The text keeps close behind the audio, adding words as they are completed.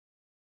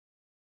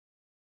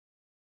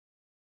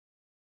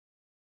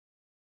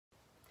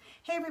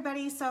Hey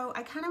everybody, so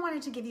I kind of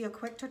wanted to give you a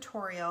quick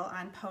tutorial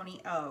on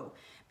Pony O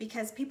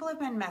because people have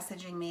been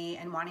messaging me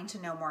and wanting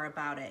to know more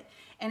about it.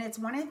 And it's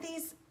one of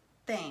these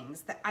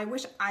things that I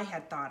wish I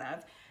had thought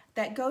of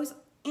that goes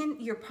in,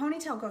 your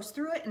ponytail goes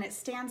through it and it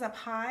stands up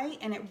high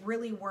and it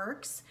really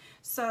works.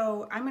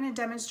 So I'm going to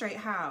demonstrate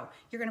how.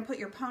 You're going to put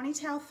your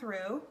ponytail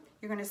through,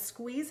 you're going to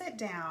squeeze it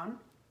down,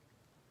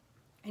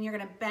 and you're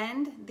going to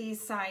bend these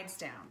sides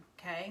down,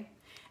 okay?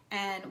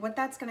 And what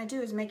that's going to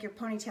do is make your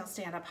ponytail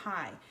stand up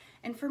high.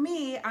 And for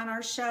me, on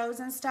our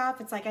shows and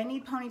stuff, it's like I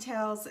need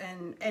ponytails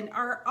and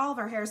all of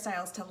our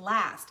hairstyles to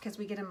last because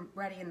we get them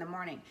ready in the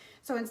morning.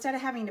 So instead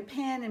of having to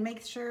pin and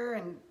make sure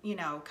and, you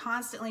know,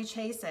 constantly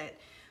chase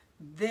it,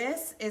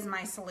 this is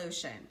my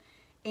solution.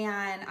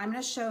 And I'm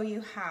going to show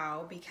you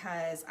how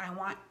because I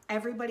want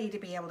everybody to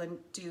be able to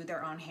do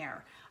their own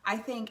hair. I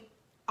think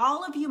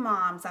all of you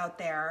moms out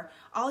there,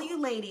 all you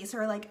ladies who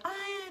are like,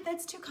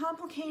 that's too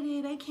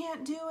complicated, I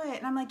can't do it.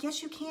 And I'm like,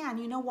 yes, you can.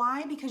 You know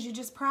why? Because you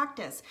just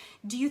practice.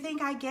 Do you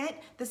think I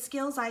get the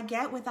skills I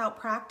get without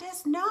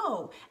practice?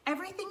 No.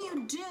 Everything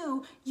you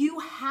do, you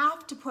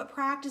have to put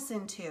practice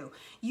into.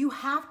 You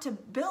have to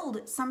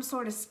build some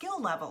sort of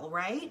skill level,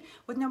 right?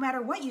 With no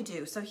matter what you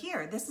do. So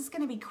here, this is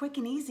going to be quick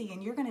and easy,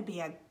 and you're going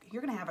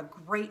to have a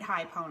great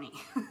high pony.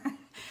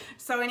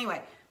 So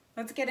anyway,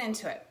 let's get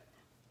into it.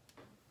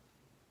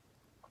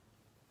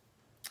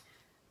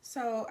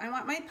 So I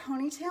want my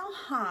ponytail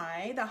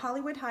high, the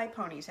Hollywood high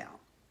ponytail.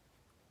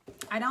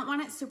 I don't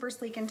want it super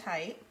sleek and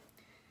tight.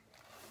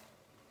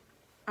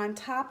 On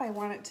top, I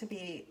want it to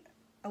be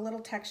a little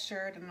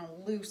textured and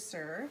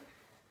looser.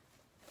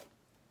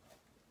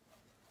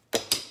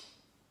 Let's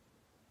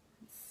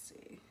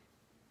see.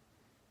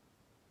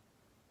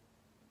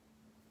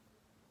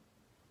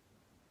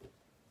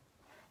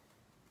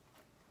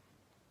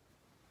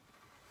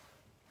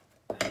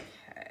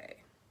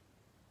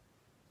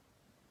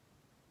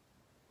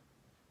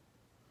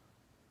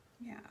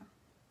 Yeah.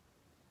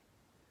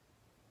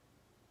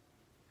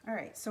 All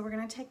right, so we're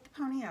going to take the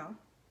Pony O,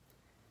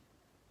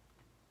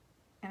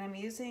 and I'm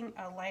using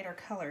a lighter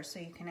color so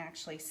you can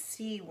actually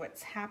see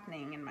what's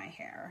happening in my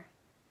hair.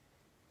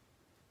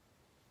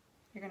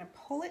 You're going to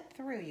pull it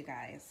through, you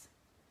guys.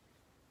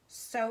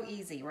 So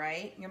easy,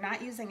 right? You're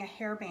not using a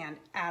hairband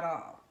at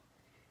all.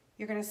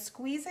 You're going to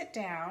squeeze it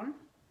down,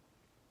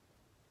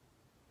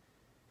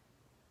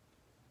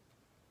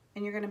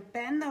 and you're going to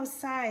bend those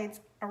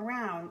sides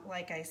around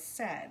like I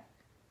said.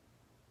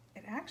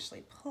 It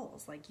actually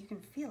pulls, like you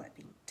can feel it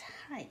being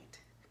tight.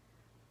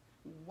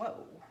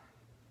 Whoa.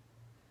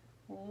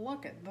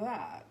 Look at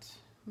that.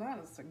 That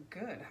is a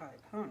good high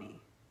pony.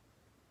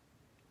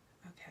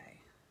 Okay.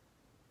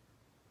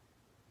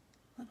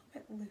 A little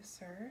bit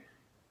looser.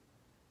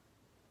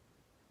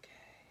 Okay.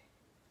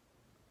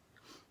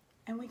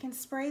 And we can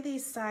spray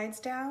these sides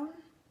down.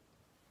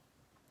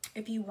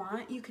 If you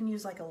want, you can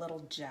use like a little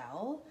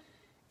gel.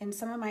 In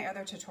some of my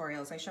other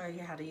tutorials, I show you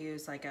how to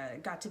use like a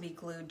got-to-be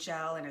glued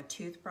gel and a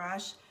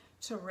toothbrush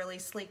to really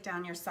sleek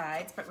down your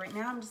sides. But right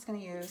now I'm just gonna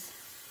use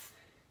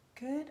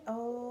good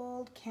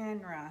old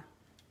Kenra.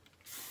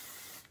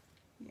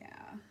 Yeah.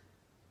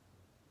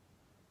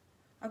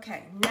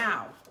 Okay,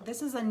 now,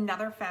 this is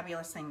another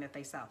fabulous thing that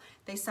they sell.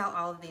 They sell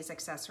all of these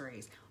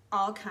accessories,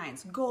 all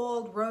kinds,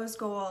 gold, rose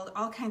gold,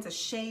 all kinds of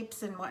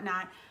shapes and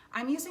whatnot.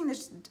 I'm using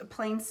this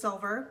plain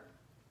silver.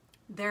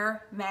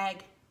 They're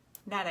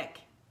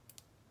magnetic.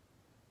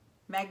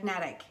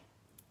 Magnetic.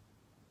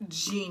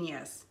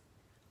 Genius.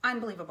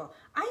 Unbelievable.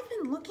 I've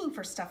been looking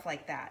for stuff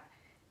like that.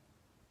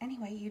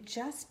 Anyway, you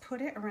just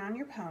put it around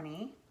your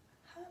pony.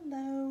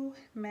 Hello,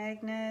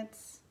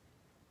 magnets.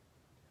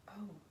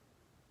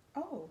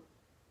 Oh,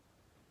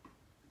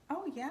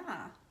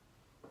 yeah.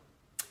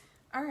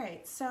 All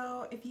right,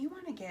 so if you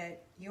want to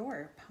get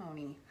your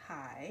pony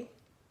high,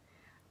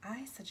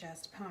 I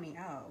suggest Pony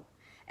O.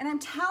 And I'm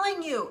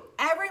telling you,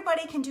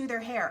 everybody can do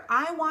their hair.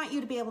 I want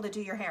you to be able to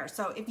do your hair.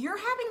 So if you're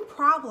having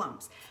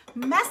problems,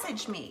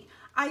 message me.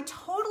 I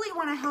totally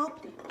want to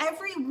help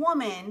every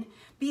woman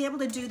be able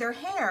to do their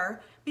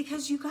hair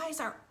because you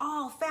guys are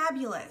all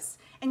fabulous.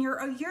 And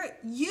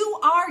you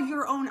are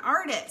your own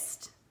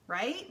artist,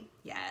 right?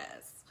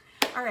 Yes.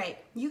 All right,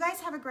 you guys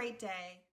have a great day.